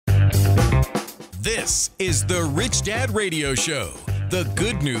This is the Rich Dad Radio Show. The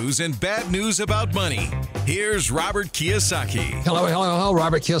good news and bad news about money. Here's Robert Kiyosaki. Hello.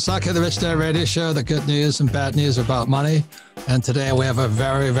 Robert Kiyosaki, the Rich Dad Radio Show. The good news and bad news about money. And today we have a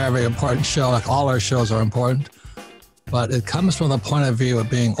very, very important show. Like all our shows are important. But it comes from the point of view of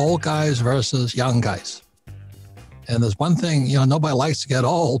being old guys versus young guys. And there's one thing, nobody likes to get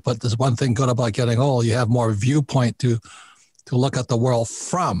old, but there's one thing good about getting old. You have more viewpoint to look at the world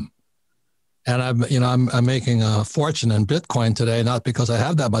from. And I'm making a fortune in Bitcoin today, not because I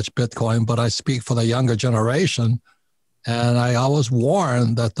have that much Bitcoin, but I speak for the younger generation. And I always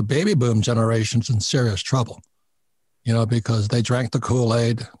warn that the baby boom generation's in serious trouble, because they drank the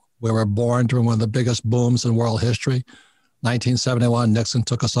Kool-Aid. We were born during one of the biggest booms in world history. 1971, Nixon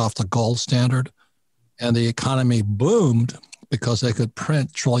took us off the gold standard. And the economy boomed because they could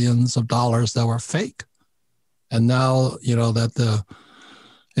print trillions of dollars that were fake. And now,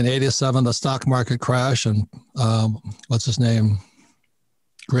 in 87, the stock market crashed, and what's his name?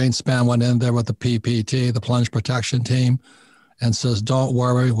 Greenspan went in there with the PPT, the plunge protection team, and says, "Don't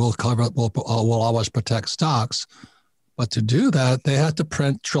worry, we'll cover it. We'll always protect stocks." But to do that, they had to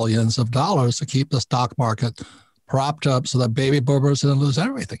print trillions of dollars to keep the stock market propped up, so that baby boomers didn't lose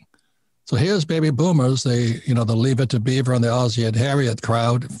everything. So here's baby boomers. They, the Leave It to Beaver and the Ozzie and Harriet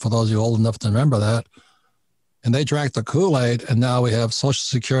crowd. For those of you old enough to remember that. And they drank the Kool-Aid, and now we have Social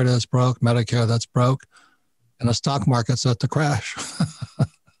Security that's broke, Medicare that's broke, and the stock market's set to crash.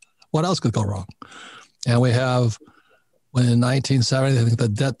 What else could go wrong? And we have, when in 1970, I think the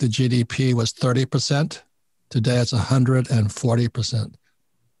debt to GDP was 30%. Today it's 140%.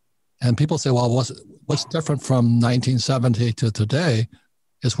 And people say, well, what's different from 1970 to today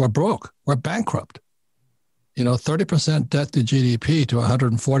is we're broke, we're bankrupt. 30% debt to GDP to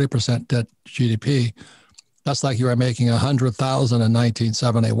 140% debt to GDP. That's like you were making $100,000 in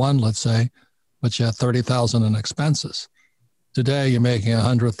 1971, let's say, but you had $30,000 in expenses. Today, you're making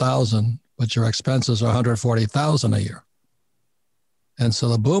 $100,000, but your expenses are $140,000 a year. And so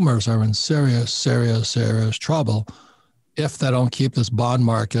the boomers are in serious, serious, serious trouble if they don't keep this bond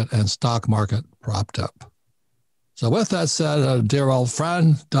market and stock market propped up. So with that said, a dear old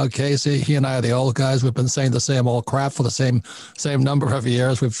friend, Doug Casey, he and I are the old guys. We've been saying the same old crap for the same number of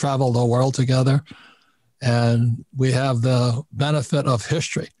years. We've traveled the world together. And we have the benefit of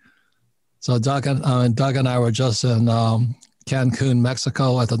history. So Doug and I were just in Cancun,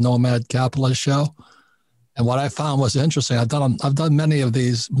 Mexico at the Nomad Capitalist Show. And what I found was interesting. I've done many of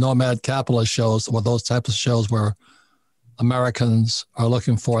these Nomad Capitalist shows, or those types of shows where Americans are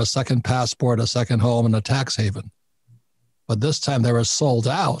looking for a second passport, a second home, and a tax haven. But this time they were sold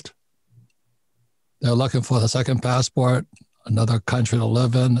out. They're looking for the second passport, another country to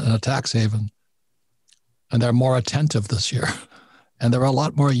live in, and a tax haven. And they're more attentive this year. And there were a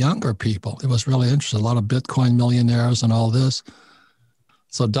lot more younger people. It was really interesting. A lot of Bitcoin millionaires and all this.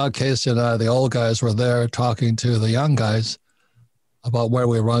 So Doug Casey and I, the old guys, were there talking to the young guys about where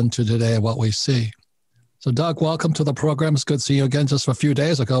we run to today and what we see. So Doug, welcome to the program. It's good to see you again. Just a few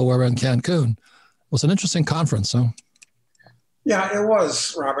days ago, we were in Cancun. It was an interesting conference, huh? Yeah, it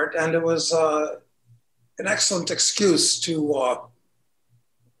was, Robert. And it was an excellent excuse to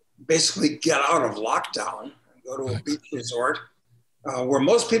basically get out of lockdown and go to a beach resort where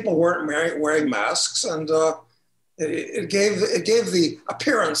most people weren't wearing masks, and it gave the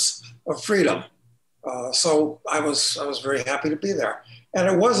appearance of freedom. So I was very happy to be there, and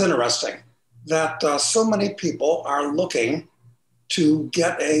it was interesting that so many people are looking to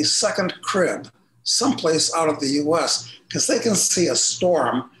get a second crib someplace out of the U.S. because they can see a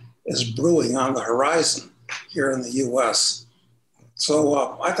storm is brewing on the horizon here in the U.S.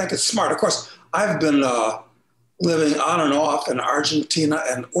 So I think it's smart. Of course, I've been living on and off in Argentina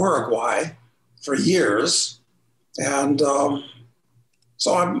and Uruguay for years. And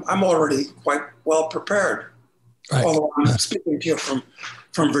so I'm already quite well prepared. Right. Although I'm speaking to you from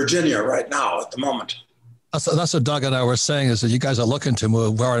Virginia right now at the moment. That's what Doug and I were saying, is that you guys are looking to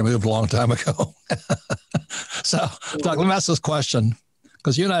move. We already moved a long time ago. So, Doug, let me ask this question,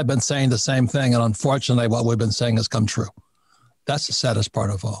 because you and I have been saying the same thing, and unfortunately what we've been saying has come true. That's the saddest part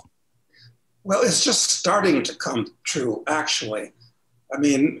of all. Well, it's just starting to come true, actually. I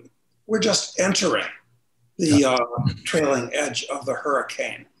mean, we're just entering the trailing edge of the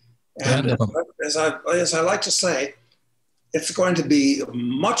hurricane. And as I like to say, it's going to be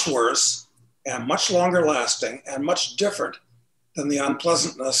much worse and much longer lasting and much different than the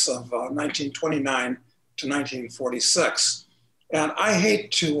unpleasantness of 1929 to 1946. And I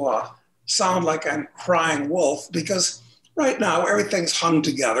hate to sound like I'm crying wolf, because right now everything's hung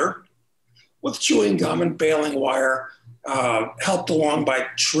together with chewing gum and baling wire, helped along by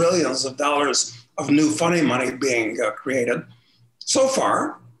trillions of dollars of new funny money being created. So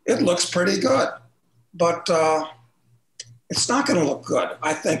far, it looks pretty good, but it's not going to look good,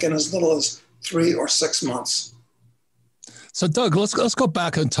 I think, in as little as 3 or 6 months. So, Doug, let's go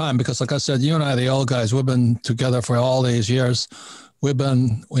back in time because, like I said, you and I, the old guys, we've been together for all these years. We've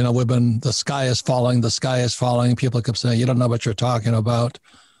been, the sky is falling, the sky is falling. People keep saying, you don't know what you're talking about.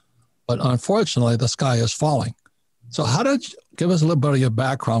 But unfortunately, the sky is falling. So give us a little bit of your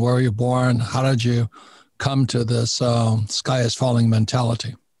background. Where were you born? How did you come to this sky is falling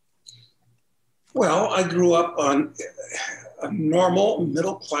mentality? Well, I grew up on a normal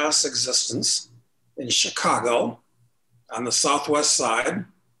middle-class existence in Chicago on the Southwest side.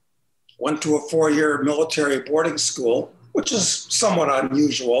 Went to a 4-year military boarding school, which is somewhat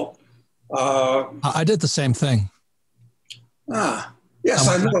unusual. I did the same thing. Yes,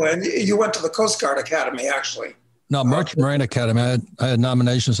 I know. And you went to the Coast Guard Academy, actually. No, Merchant Marine Academy. I had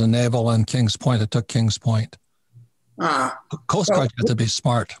nominations in Naval and Kings Point. I took Kings Point. Coast Guard had to be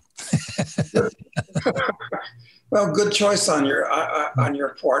smart. Well, good choice on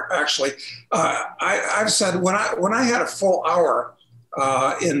your part, actually. I've said when I had a full hour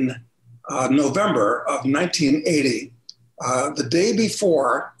in November of 1980, the day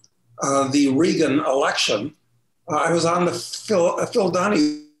before the Reagan election, I was on the Phil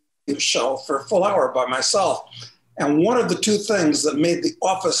Donahue show for a full hour by myself. And one of the two things that made the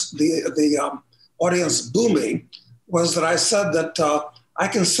audience boo me was that I said that I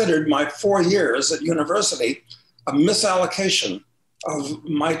considered my 4 years at university a misallocation of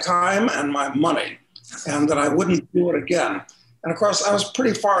my time and my money, and that I wouldn't do it again. And of course, I was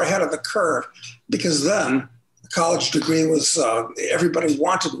pretty far ahead of the curve because then the college degree was, everybody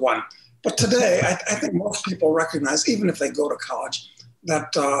wanted one. But today, I think most people recognize, even if they go to college,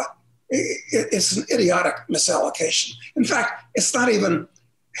 that it's an idiotic misallocation. In fact, it's not even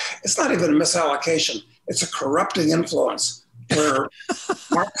a misallocation. It's a corrupting influence where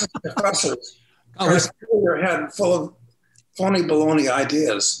Marxist professors try to fill your head full of phony baloney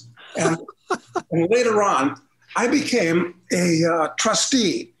ideas. And later on, I became a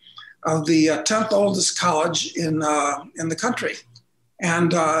trustee of the 10th oldest college in the country.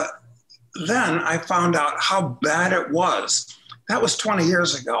 And then I found out how bad it was. That was 20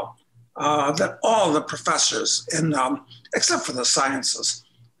 years ago. That all the professors, except for the sciences,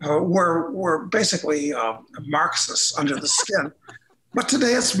 were basically Marxists under the skin. But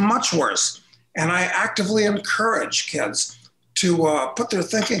today it's much worse. And I actively encourage kids to put their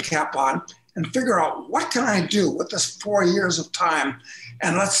thinking cap on and figure out, what can I do with this 4 years of time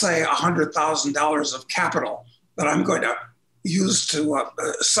and let's say $100,000 of capital that I'm going to use to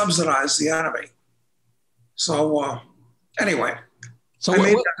subsidize the enemy. So anyway, so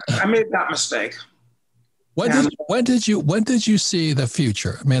I made that mistake. When did you see the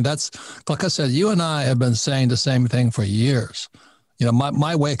future? I mean, that's, like I said, you and I have been saying the same thing for years. You know,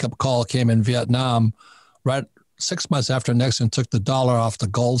 my wake-up call came in Vietnam right 6 months after Nixon took the dollar off the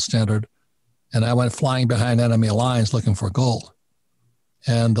gold standard, and I went flying behind enemy lines looking for gold.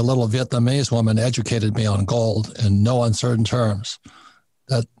 And the little Vietnamese woman educated me on gold in no uncertain terms.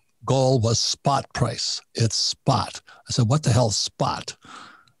 That gold was spot price. It's spot. I said, what the hell is spot?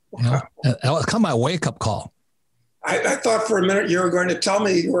 You know, and it was kind of my wake-up call. I thought for a minute you were going to tell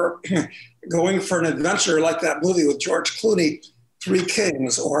me you were going for an adventure like that movie with George Clooney, Three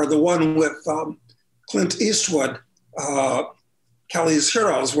Kings, or the one with Clint Eastwood, Kelly's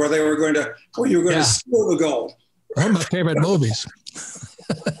Heroes, where you were going to steal the gold. One of my favorite movies.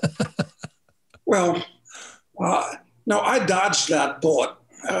 Well, no, I dodged that bullet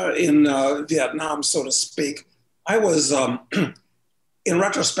in Vietnam, so to speak. I was, in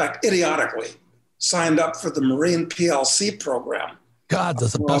retrospect, idiotically signed up for the Marine PLC program. God,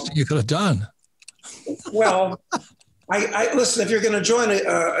 that's the best thing you could have done. Well, I listen, if you're going to join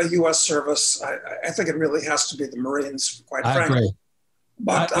a U.S. service, I think it really has to be the Marines, quite frankly. Agree.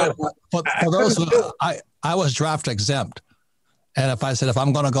 But for those I was draft exempt. And if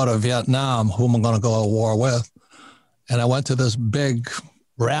I'm going to go to Vietnam, who am I going to go to war with? And I went to this big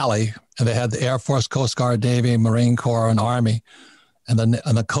rally, and they had the Air Force, Coast Guard, Navy, Marine Corps, and Army. And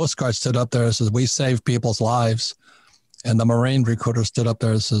the Coast Guard stood up there and says, we save people's lives. And the Marine recruiter stood up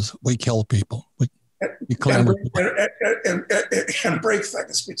there and says, we kill people. And break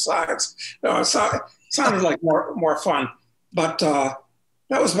things besides. No, it sounded like more fun. But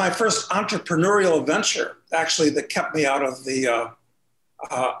that was my first entrepreneurial venture, actually, that kept me out of the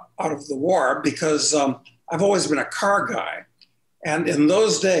war, because I've always been a car guy. And in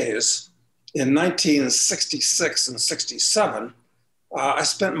those days, in 1966 and 67, I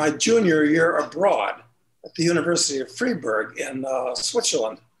spent my junior year abroad at the University of Freiburg in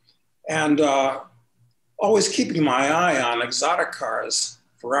Switzerland. And always keeping my eye on exotic cars,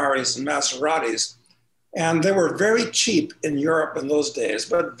 Ferraris and Maseratis. And they were very cheap in Europe in those days,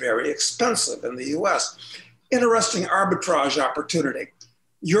 but very expensive in the US. Interesting arbitrage opportunity.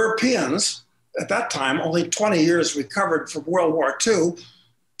 Europeans, at that time, only 20 years recovered from World War II,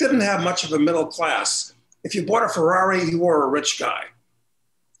 didn't have much of a middle class. If you bought a Ferrari, you were a rich guy.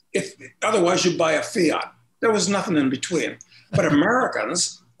 Otherwise, you'd buy a Fiat. There was nothing in between. But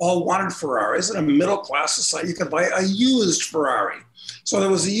Americans all wanted Ferraris, and a middle class society, you could buy a used Ferrari. So there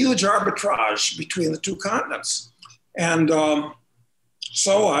was a huge arbitrage between the two continents. And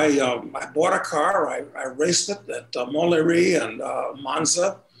so I bought a car, I raced it at Montlhéry and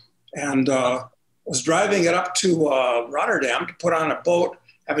Monza, and was driving it up to Rotterdam to put on a boat,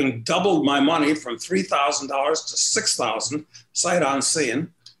 having doubled my money from $3,000 to $6,000, sight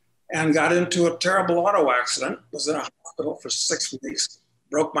unseen, and got into a terrible auto accident, was in a hospital for 6 weeks,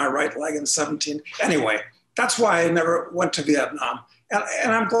 broke my right leg in 17. Anyway, that's why I never went to Vietnam.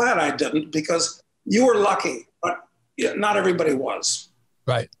 And I'm glad I didn't, because you were lucky, but not everybody was.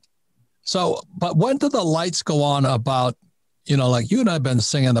 Right. So, but when did the lights go on about, like you and I have been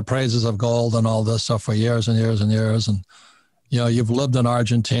singing the praises of gold and all this stuff for years and years and years. And, you've lived in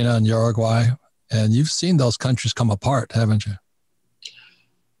Argentina and Uruguay, and you've seen those countries come apart, haven't you?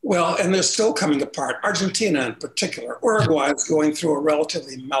 Well, and they're still coming apart. Argentina in particular. Uruguay is going through a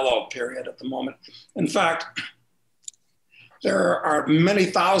relatively mellow period at the moment. In fact, there are many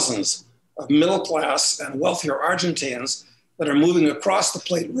thousands of middle class and wealthier Argentines that are moving across the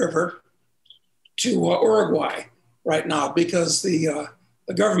Plate River to Uruguay right now, because the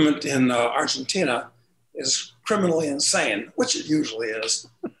government in Argentina is criminally insane, which it usually is,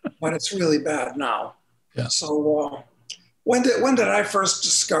 but it's really bad now. Yeah. So when did I first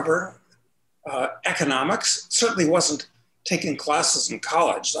discover economics? It certainly wasn't taking classes in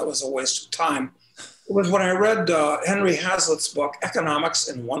college. That was a waste of time. It was when I read Henry Hazlitt's book, Economics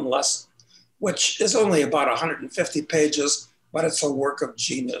in One Lesson, which is only about 150 pages, but it's a work of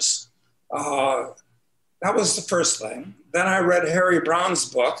genius. That was the first thing. Then I read Harry Brown's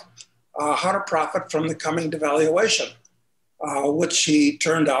book, How to Profit from the Coming Devaluation, which he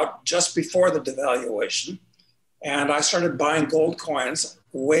turned out just before the devaluation. And I started buying gold coins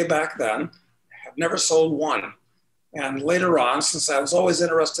way back then. I've never sold one. And later on, since I was always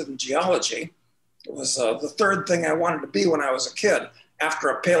interested in geology, it was the third thing I wanted to be when I was a kid. After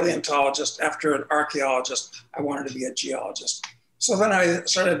a paleontologist, after an archaeologist, I wanted to be a geologist. So then I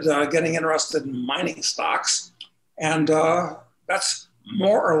started getting interested in mining stocks. And that's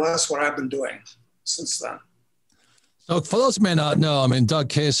more or less what I've been doing since then. So for those who may not know, Doug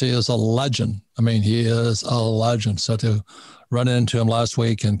Casey is a legend. He is a legend. So to run into him last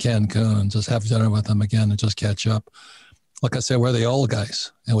week in Cancun and just have dinner with him again and just catch up. Like I said, we're the old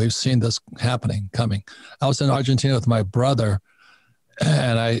guys, and we've seen this coming. I was in Argentina with my brother,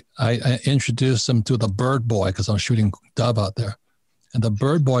 and I introduced him to the bird boy because I'm shooting dove out there. And the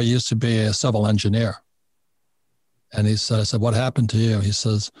bird boy used to be a civil engineer. And I said, what happened to you? He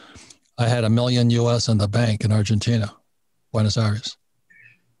says, I had $1 million US in the bank in Argentina, Buenos Aires.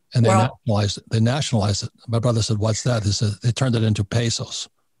 And they nationalized it. My brother said, what's that? He said, they turned it into pesos.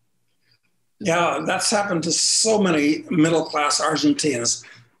 Yeah, that's happened to so many middle-class Argentines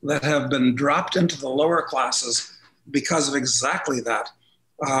that have been dropped into the lower classes because of exactly that,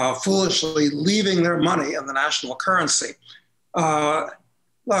 foolishly leaving their money in the national currency.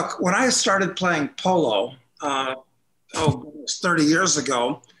 Look, when I started playing polo, it was 30 years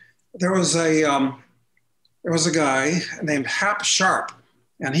ago, there was a guy named Hap Sharp,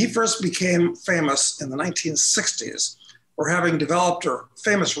 and he first became famous in the 1960s for having developed a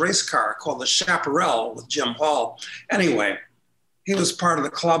famous race car called the Chaparral with Jim Hall. Anyway, he was part of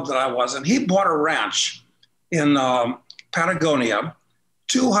the club that I was, and he bought a ranch in Patagonia,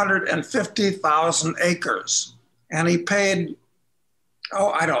 250,000 acres, and he paid,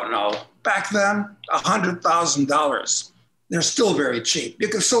 I don't know, back then, $100,000. They're still very cheap. You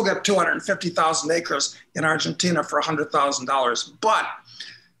can still get 250,000 acres in Argentina for $100,000. But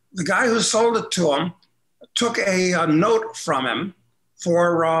the guy who sold it to him took a note from him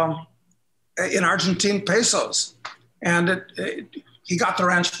for in Argentine pesos, and he got the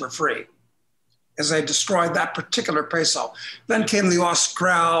ranch for free, as they destroyed that particular peso. Then came the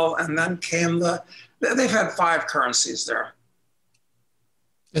Austral, and then came they've had 5 currencies there.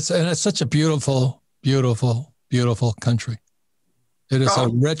 It's such a beautiful, beautiful, beautiful country. It is a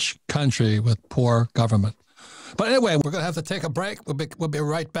rich country with poor government. But anyway, we're going to have to take a break. We'll be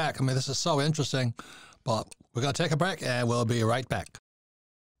right back. This is so interesting, but we're going to take a break, and we'll be right back.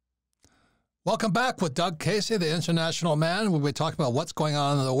 Welcome back with Doug Casey, the international man. We'll be talking about what's going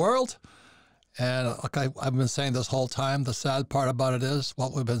on in the world. And like I've been saying this whole time, the sad part about it is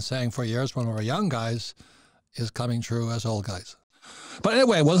what we've been saying for years when we were young guys is coming true as old guys. But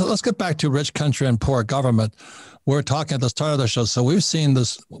anyway, well, let's get back to rich country and poor government. We're talking at the start of the show. So we've seen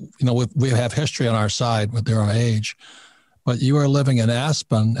this, we have history on our side with their age, but you are living in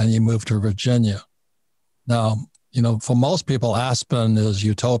Aspen and you moved to Virginia. Now, for most people, Aspen is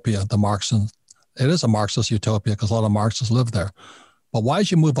utopia, it is a Marxist utopia because a lot of Marxists live there. But why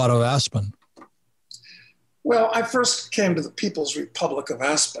did you move out of Aspen? Well, I first came to the People's Republic of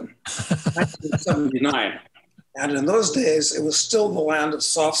Aspen in 1979. And in those days, it was still the land of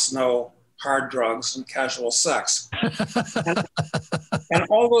soft snow, hard drugs, and casual sex. and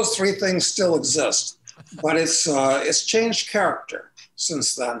all those three things still exist. But it's changed character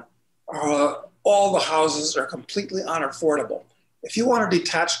since then. All the houses are completely unaffordable. If you want a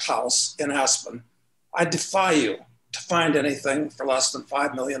detached house in Aspen, I defy you to find anything for less than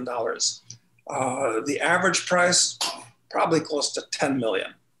 $5 million. The average price, probably close to $10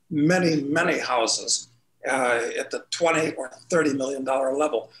 million. Many, many houses at the $20 or $30 million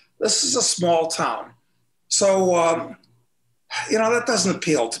level. This is a small town. So, that doesn't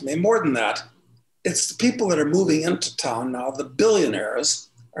appeal to me. More than that, it's the people that are moving into town now, the billionaires,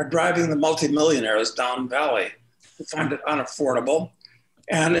 are driving the multimillionaires down valley who find it unaffordable.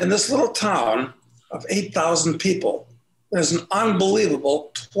 And in this little town of 8,000 people, there's an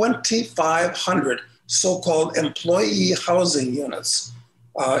unbelievable 2,500 so-called employee housing units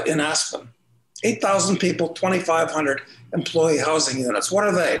in Aspen. 8,000 people, 2,500 employee housing units. What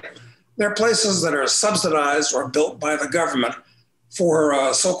are they? They're places that are subsidized or built by the government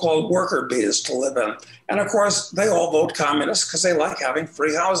for so-called worker bees to live in. And of course, they all vote communist because they like having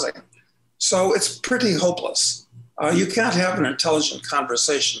free housing. So it's pretty hopeless. You can't have an intelligent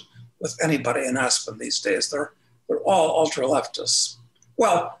conversation with anybody in Aspen these days. They're all ultra-leftists.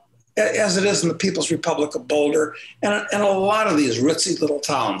 Well, as it is in the People's Republic of Boulder and a lot of these ritzy little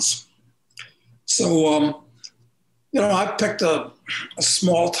towns. So, I picked a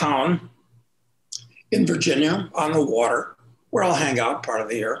small town in Virginia on the water where I'll hang out part of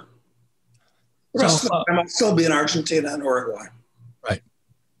the year. The rest of the time I'll still be in Argentina and Uruguay. Right.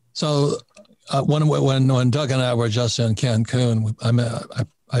 So when Doug and I were just in Cancun,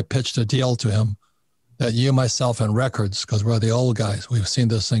 I pitched a deal to him that you, myself, and records, because we're the old guys, we've seen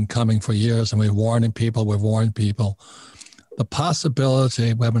this thing coming for years, and we've warned people. The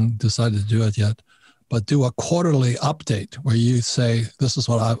possibility, we haven't decided to do it yet, but do a quarterly update where you say, this is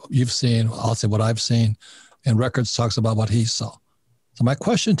what you've seen, I'll say what I've seen, and records talks about what he saw. So my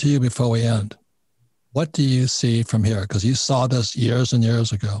question to you before we end, what do you see from here? Because you saw this years and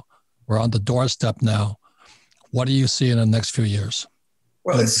years ago. We're on the doorstep now. What do you see in the next few years?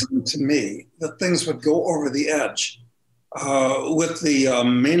 Well, it seemed to me that things would go over the edge with the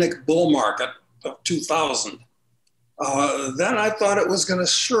manic bull market of 2000. Then I thought it was going to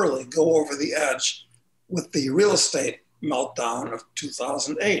surely go over the edge with the real estate meltdown of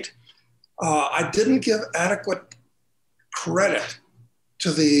 2008. I didn't give adequate credit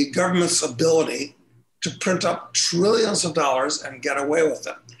to the government's ability to print up trillions of dollars and get away with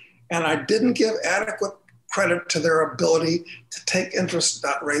it. And I didn't give adequate credit to their ability to take interest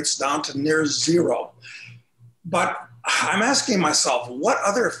rates down to near zero. But I'm asking myself, what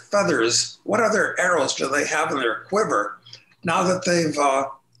other feathers, what other arrows do they have in their quiver now that they've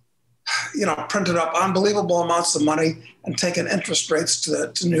printed up unbelievable amounts of money and taken interest rates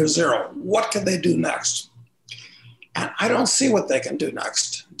to near zero? What can they do next? And I don't see what they can do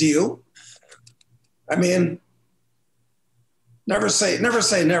next. Do you? I mean, never say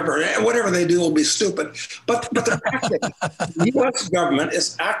never. Whatever they do will be stupid. But they're acting. The U.S. government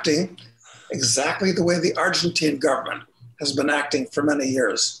is acting exactly the way the Argentine government has been acting for many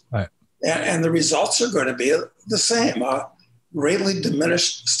years. Right. And the results are going to be the same. Greatly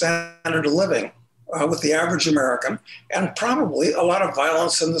diminished standard of living with the average American, and probably a lot of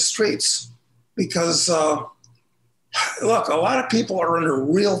violence in the streets. Because, look, a lot of people are under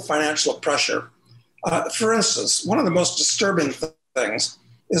real financial pressure. For instance, one of the most disturbing things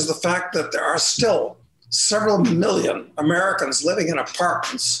is the fact that there are still several million Americans living in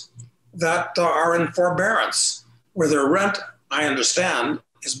apartments that are in forbearance, where their rent, I understand,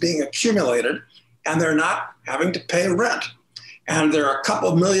 is being accumulated, and they're not having to pay rent. And there are a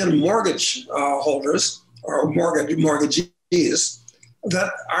couple million mortgage holders or mortgagees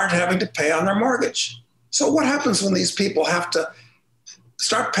that aren't having to pay on their mortgage. So what happens when these people have to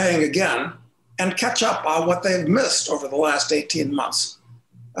start paying again and catch up on what they've missed over the last 18 months?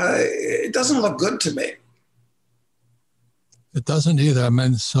 It doesn't look good to me. It doesn't either. I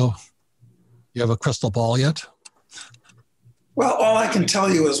mean, so you have a crystal ball yet? Well, all I can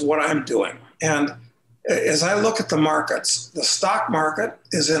tell you is what I'm doing. And as I look at the markets, the stock market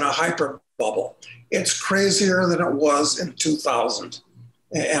is in a hyper bubble. It's crazier than it was in 2000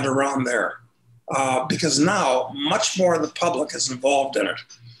 and around there, because now much more of the public is involved in it.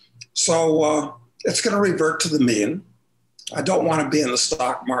 So it's going to revert to the mean. I don't want to be in the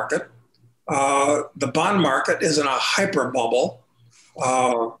stock market. The bond market is in a hyper bubble.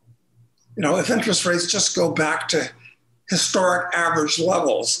 If interest rates just go back to historic average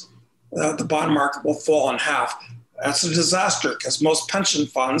levels, the bond market will fall in half. That's a disaster because most pension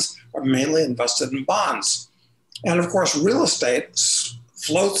funds are mainly invested in bonds. And of course, real estate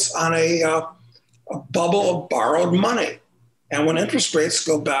floats on a bubble of borrowed money. And when interest rates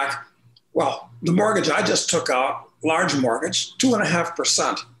go back, well, the mortgage I just took out, large mortgage,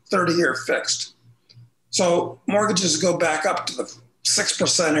 2.5%, 30-year fixed. So mortgages go back up to the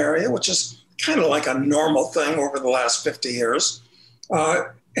 6% area, which is kind of like a normal thing over the last 50 years.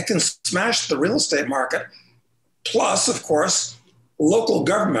 It can smash the real estate market. Plus, of course, local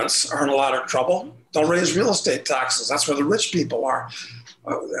governments are in a lot of trouble. They'll raise real estate taxes. That's where the rich people are.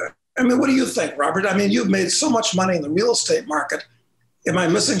 I mean, what do you think, Robert? I mean, you've made so much money in the real estate market. Am I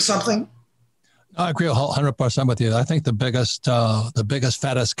missing something? I agree 100% with you. I think the biggest,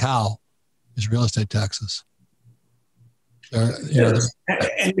 fattest cow is real estate taxes.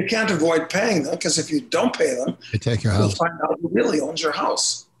 And you can't avoid paying them because if you don't pay them, they take your house. You'll find out who really owns your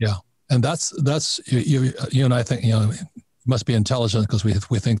house. Yeah, and that's you and I think must be intelligent because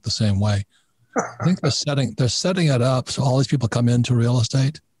we think the same way. I think they're setting it up so all these people come into real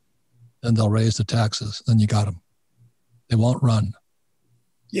estate, and they'll raise the taxes. Then you got them. They won't run.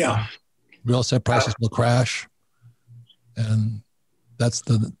 Yeah. Real estate prices will crash, and that's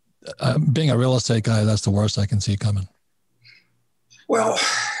being a real estate guy. That's the worst I can see coming. Well,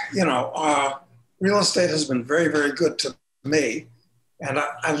 real estate has been very, very good to me, and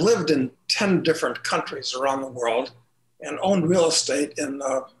I lived in 10 different countries around the world, and owned real estate in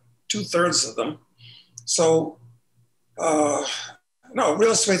 2/3 of them. So,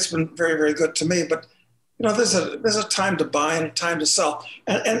 real estate's been very, very good to me. But there's a time to buy and a time to sell,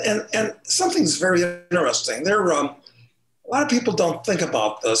 and something's very interesting. A lot of people don't think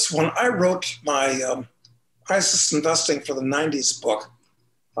about this. When I wrote my Crisis Investing for the 90s book,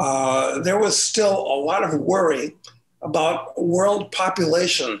 there was still a lot of worry about world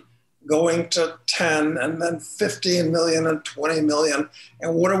population going to 10 and then 15 million and 20 million.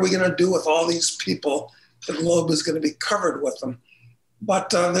 And what are we going to do with all these people? The globe is going to be covered with them.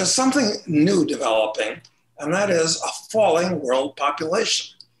 But there's something new developing, and that is a falling world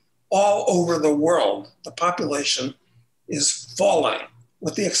population. All over the world, the population is falling,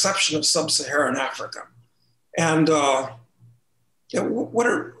 with the exception of sub-Saharan Africa. And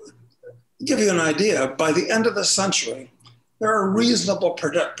give you an idea, by the end of the century, there are reasonable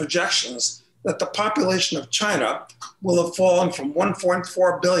projections that the population of China will have fallen from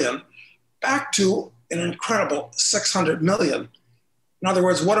 1.4 billion back to an incredible 600 million. In other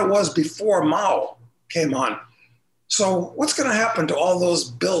words, what it was before Mao came on. So what's going to happen to all those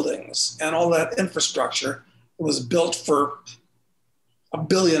buildings and all that infrastructure that was built for 1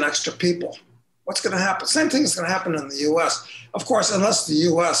 billion extra people? What's going to happen? Same thing is going to happen in the U.S. Of course, unless the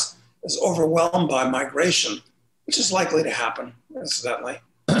U.S. is overwhelmed by migration, which is likely to happen, incidentally.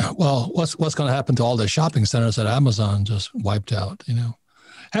 Well, what's going to happen to all the shopping centers that Amazon just wiped out?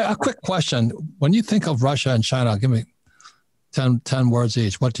 Hey, a quick question. When you think of Russia and China, give me 10 words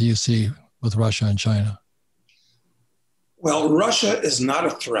each. What do you see with Russia and China? Well, Russia is not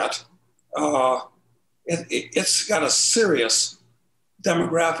a threat. It's got a serious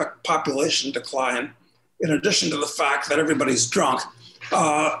demographic population decline, in addition to the fact that everybody's drunk.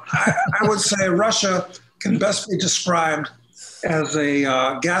 I would say Russia can best be described as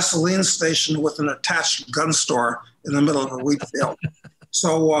a gasoline station with an attached gun store in the middle of a wheat field.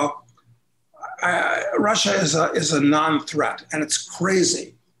 So Russia is a non-threat, and it's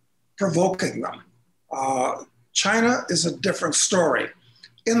crazy provoking them. China is a different story.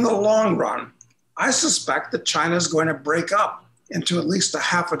 In the long run, I suspect that China is going to break up into at least a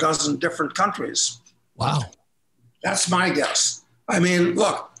half a dozen different countries. Wow. That's my guess. I mean,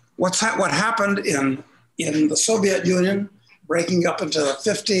 look, what happened in the Soviet Union, breaking up into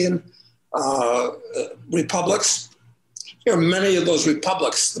 15 republics. Many of those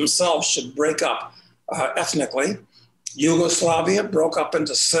republics themselves should break up ethnically. Yugoslavia broke up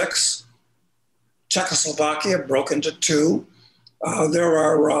into 6. Czechoslovakia broke into 2. There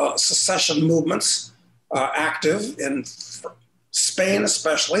are secession movements active in Spain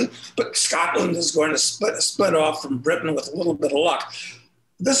especially, but Scotland is going to split off from Britain with a little bit of luck.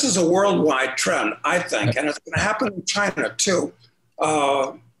 This is a worldwide trend, I think, and it's going to happen in China too.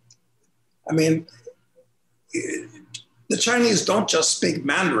 I I mean, the Chinese don't just speak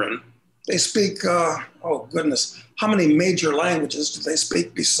Mandarin. They speak, oh goodness, how many major languages do they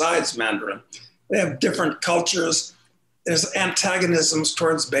speak besides Mandarin? They have different cultures. There's antagonisms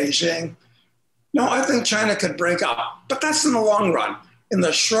towards Beijing. No, I think China could break up, but that's in the long run. In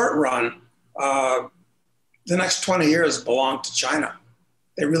the short run, the next 20 years belong to China.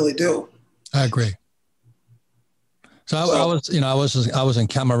 They really do. I agree. So I was in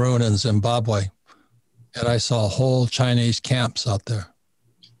Cameroon and Zimbabwe, and I saw whole Chinese camps out there.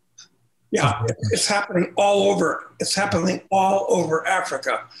 Yeah, it's happening all over. It's happening all over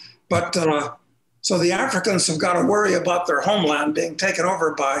Africa. But so the Africans have got to worry about their homeland being taken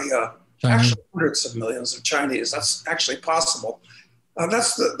over by actually hundreds of millions of Chinese. That's actually possible.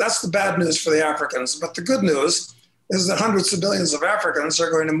 That's the bad news for the Africans. But the good news is that hundreds of millions of Africans are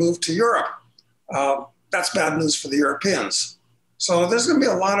going to move to Europe. That's bad news for the Europeans. So there's going to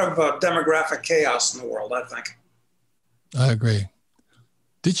be a lot of demographic chaos in the world, I think. I agree.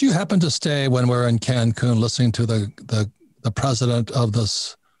 Did you happen to stay when we were in Cancun listening to the president of the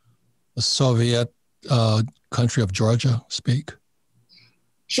Soviet country of Georgia speak?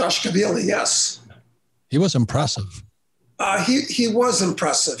 Shashkavili, yes. He was impressive. He was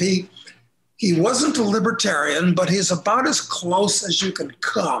impressive. He wasn't a libertarian, but he's about as close as you can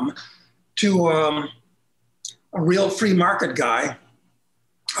come to a real free market guy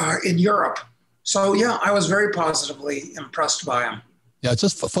in Europe. So yeah, I was very positively impressed by him. Yeah,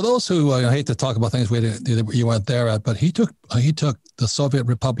 just for those who hate to talk about things you weren't there at, but he took the Soviet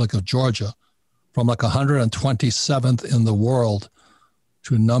Republic of Georgia from like 127th in the world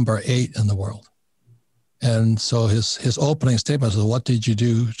to number 8 in the world. And so his opening statement was, what did you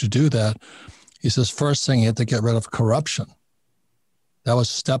do to do that? He says, first thing, he had to get rid of corruption. That was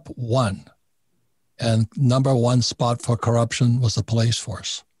step 1. And number 1 spot for corruption was the police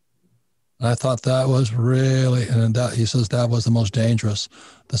force. And I thought that was really, and that, he says that was the most dangerous.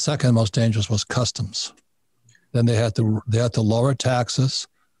 The second most dangerous was customs. Then they had to lower taxes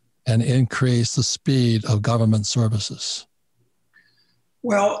and increase the speed of government services.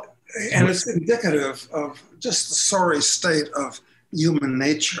 Well, and it's indicative of just the sorry state of human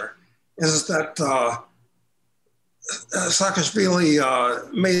nature, is that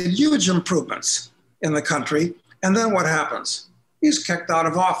Saakashvili made huge improvements in the country. And then what happens? He's kicked out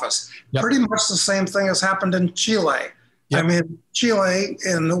of office. Yep. Pretty much the same thing has happened in Chile. Yep. I mean, Chile,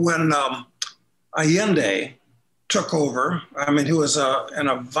 when Allende took over, I mean, he was an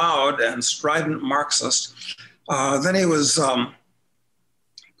avowed and strident Marxist. Then he was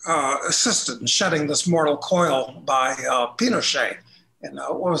assisted in shedding this mortal coil by Pinochet in,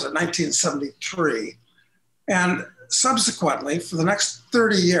 1973. And subsequently, for the next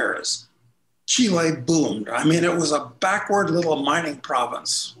 30 years, Chile boomed. I mean, it was a backward little mining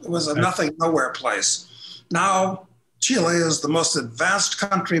province. It was a nothing, nowhere place. Now, Chile is the most advanced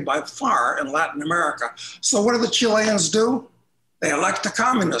country by far in Latin America. So what do the Chileans do? They elect a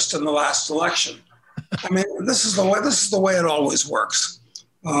communist in the last election. I mean, this is the way it always works.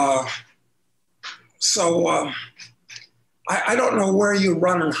 I don't know where you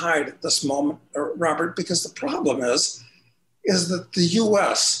run and hide at this moment, Robert, because the problem is that the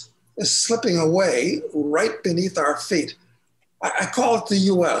U.S. is slipping away right beneath our feet. I call it the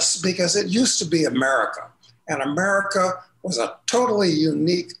U.S. because it used to be America, and America was a totally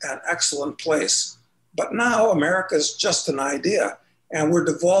unique and excellent place. But now America is just an idea, and we're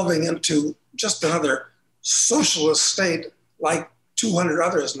devolving into just another socialist state like 200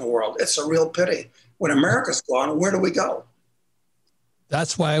 others in the world. It's a real pity. When America's gone, where do we go?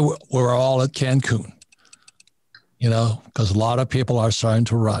 That's why we're all at Cancun, because a lot of people are starting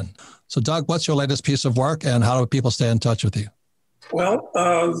to run. So, Doug, what's your latest piece of work, and how do people stay in touch with you? Well,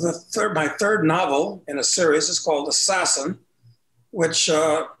 my third novel in a series is called Assassin, which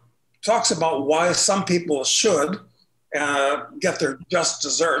talks about why some people should get their just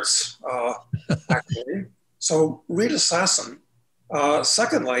desserts, actually. So read Assassin.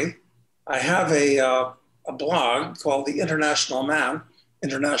 Secondly, I have a blog called The International Man,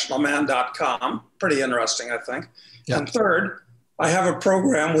 internationalman.com. Pretty interesting, I think. Yeah. And third, I have a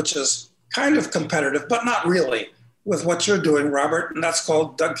program which is kind of competitive, but not really, with what you're doing, Robert, and that's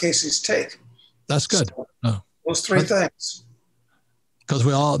called Doug Casey's Take. That's good. So, those three things. Because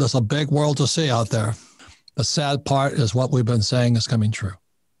there's a big world to see out there. The sad part is what we've been saying is coming true.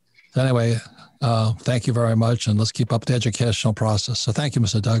 So anyway, thank you very much, and let's keep up the educational process. So thank you,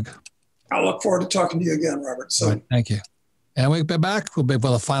 Mr. Doug. I look forward to talking to you again, Robert. So right, thank you. And we'll be back. We'll be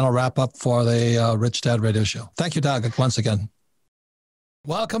with a final wrap up for the Rich Dad Radio Show. Thank you, Doug, once again.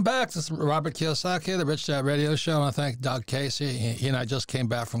 Welcome back. This is Robert Kiyosaki, the Rich Dad Radio Show. I want to thank Doug Casey. He and I just came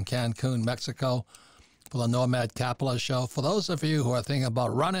back from Cancun, Mexico, for the Nomad Capitalist Show. For those of you who are thinking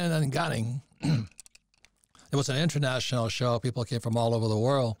about running and gunning, it was an international show. People came from all over the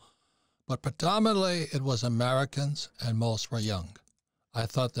world, but predominantly it was Americans, and most were young. I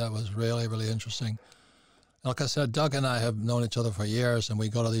thought that was really, really interesting. Like I said, Doug and I have known each other for years, and we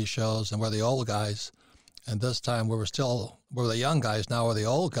go to these shows, and we're the old guys. And this time we're the young guys, now we're the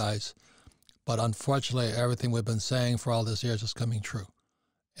old guys. But unfortunately, everything we've been saying for all these years is coming true.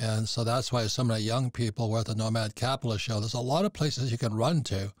 And so that's why some of the young people were at the Nomad Capitalist Show. There's a lot of places you can run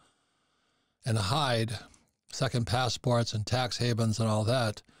to and hide, second passports and tax havens and all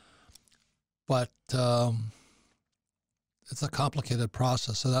that. But it's a complicated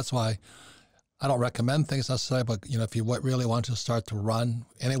process. So that's why I don't recommend things necessarily, but if you really want to start to run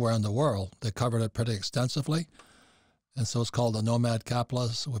anywhere in the world, they covered it pretty extensively. And so it's called the Nomad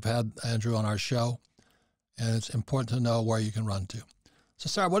Capitalist. We've had Andrew on our show, and it's important to know where you can run to. So,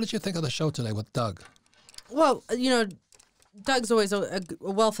 Sarah, what did you think of the show today with Doug? Well, Doug's always a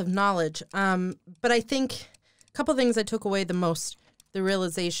wealth of knowledge. But I think a couple of things I took away the most, the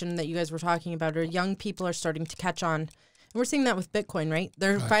realization that you guys were talking about, are young people are starting to catch on. And we're seeing that with Bitcoin, right?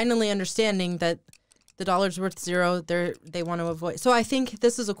 They're finally understanding that the dollar's worth zero. They want to avoid. So I think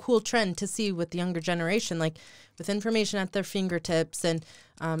this is a cool trend to see with the younger generation, like with information at their fingertips and,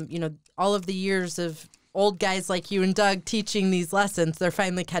 all of the years of old guys like you and Doug teaching these lessons, they're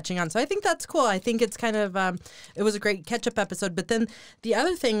finally catching on. So I think that's cool. I think it's kind of, it was a great catch-up episode. But then the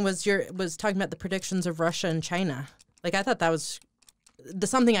other thing was talking about the predictions of Russia and China. Like, I thought that was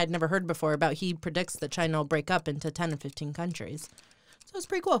something I'd never heard before about. He predicts that China will break up into 10 or 15 countries. So it's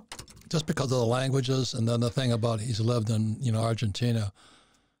pretty cool. Just because of the languages, and then the thing about he's lived in, Argentina.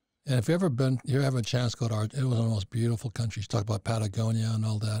 And if you have a chance to go to Argentina, it was one of the most beautiful countries. Talk about Patagonia and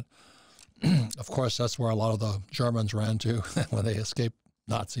all that. Of course, that's where a lot of the Germans ran to when they escaped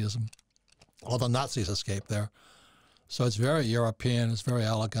Nazism. All the Nazis escaped there. So it's very European. It's very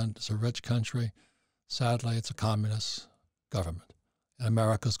elegant. It's a rich country. Sadly, it's a communist government. And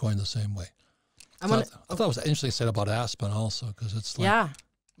America's going the same way. I thought it was interesting to say about Aspen also, because it's like... Yeah.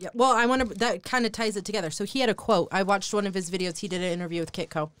 Well, that kind of ties it together. So he had a quote. I watched one of his videos. He did an interview with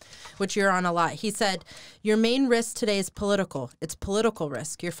Kitco, which you're on a lot. He said, "Your main risk today is political. It's political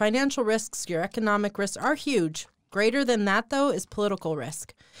risk. Your financial risks, your economic risks are huge. Greater than that, though, is political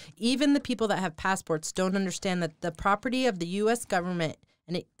risk. Even the people that have passports don't understand that the property of the U.S. government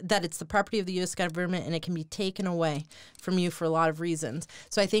that it's the property of the U.S. government, and it can be taken away from you for a lot of reasons."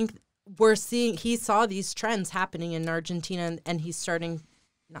 So I think he saw these trends happening in Argentina, and he's seeing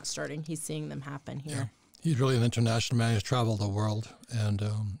them happen here. Yeah. He's really an international man. He's traveled the world, and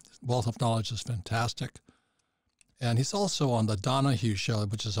wealth of knowledge is fantastic. And he's also on the Donahue Show,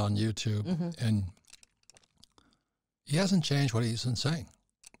 which is on YouTube, and he hasn't changed what he's been saying.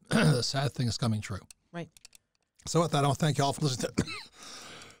 The sad thing is coming true. Right. So with that, I want to thank you all for listening to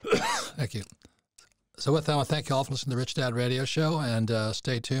Thank you. So with that, I want to thank you all for listening to the Rich Dad Radio Show, and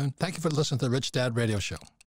stay tuned. Thank you for listening to the Rich Dad Radio Show.